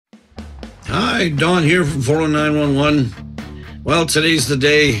Hi, Don here from 40911. Well, today's the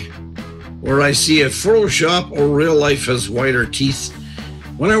day where I see if Photoshop or real life has whiter teeth.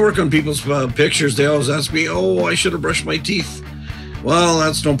 When I work on people's pictures, they always ask me, oh, I should have brushed my teeth. Well,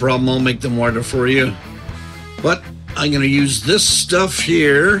 that's no problem. I'll make them whiter for you. But I'm going to use this stuff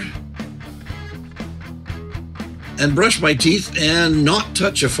here and brush my teeth and not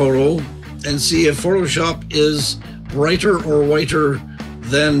touch a photo and see if Photoshop is brighter or whiter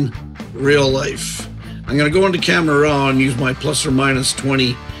than real life. I'm going to go into Camera Raw and use my plus or minus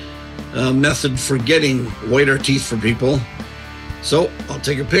 20 method for getting whiter teeth for people. So I'll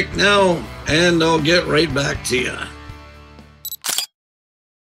take a pic now and I'll get right back to you.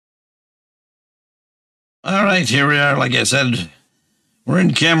 All right, here we are. Like I said, we're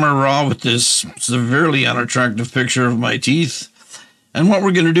in Camera Raw with this severely unattractive picture of my teeth. And what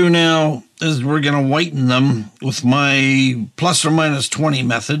we're going to do now is we're going to whiten them with my plus or minus 20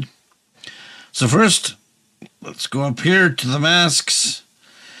 method. So first, let's go up here to the masks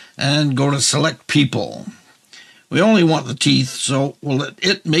and go to select people. We only want the teeth, so we'll let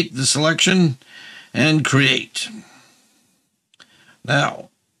it make the selection and create. Now,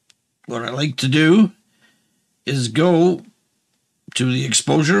 what I like to do is go to the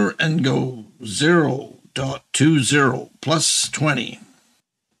exposure and go 0.20 plus 20.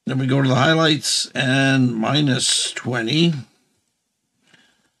 Then we go to the highlights and minus 20.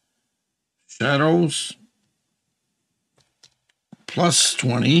 Shadows plus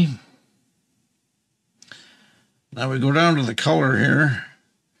 20. Now we go down to the color here,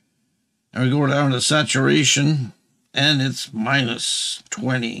 and we go down to saturation, and it's minus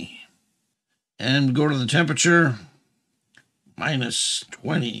 20. And we go to the temperature, minus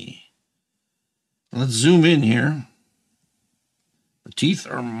 20. Let's zoom in here. The teeth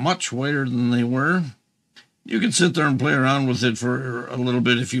are much whiter than they were. You can sit there and play around with it for a little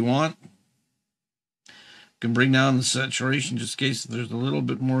bit if you want. You can bring down the saturation just in case there's a little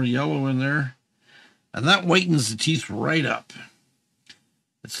bit more yellow in there. And that whitens the teeth right up.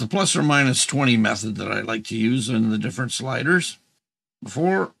 It's the plus or minus 20 method that I like to use in the different sliders.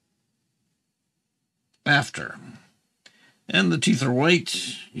 Before, after. And the teeth are white.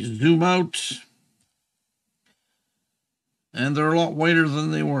 You zoom out, and they're a lot whiter than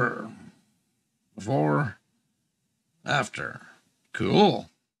they were. Before, after.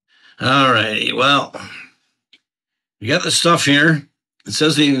 Cool. All righty, well, you got the stuff here. It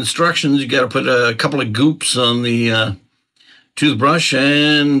says in the instructions you got to put a couple of goops on the toothbrush,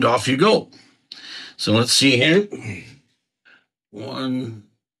 and off you go. So let's see here. One.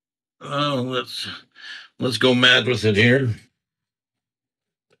 Oh, let's go mad with it here.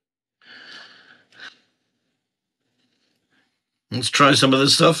 Let's try some of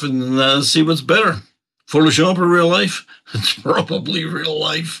this stuff and see what's better. Photoshop or real life? It's probably real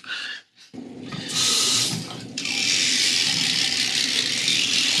life.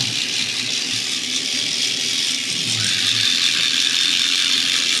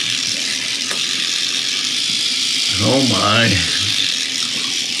 Oh my.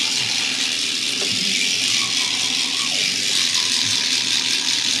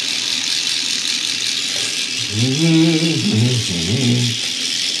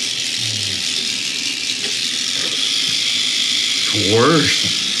 It's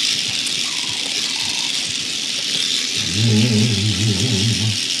worse.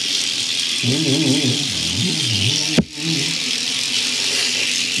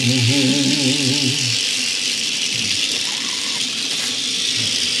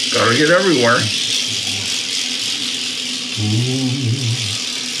 Gotta get everywhere.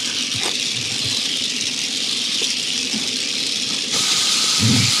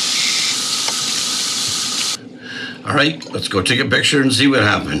 All right, let's go take a picture and see what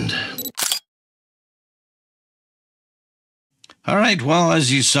happened. All right, well,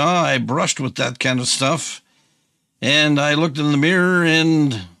 as you saw, I brushed with that kind of stuff, and I looked in the mirror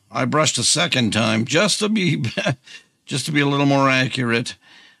and I brushed a second time just to be a little more accurate.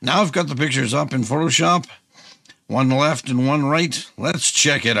 Now I've got the pictures up in Photoshop, one left and one right. Let's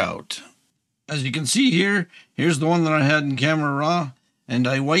check it out. As you can see here, here's the one that I had in Camera Raw, and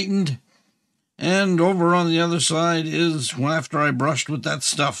I whitened. And over on the other side is after I brushed with that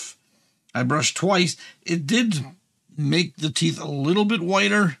stuff. I brushed twice. It did make the teeth a little bit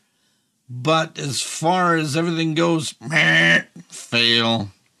whiter, but as far as everything goes,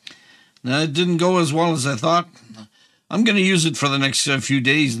 fail. Now, it didn't go as well as I thought. I'm going to use it for the next few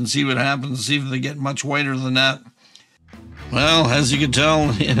days and see what happens, see if they get much whiter than that. Well, as you can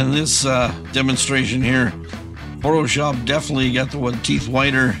tell in this demonstration here, Photoshop definitely got the teeth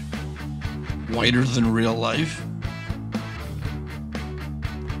whiter than real life.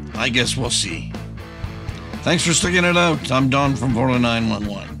 I guess we'll see. Thanks for sticking it out. I'm Don from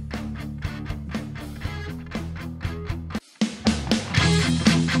 40911.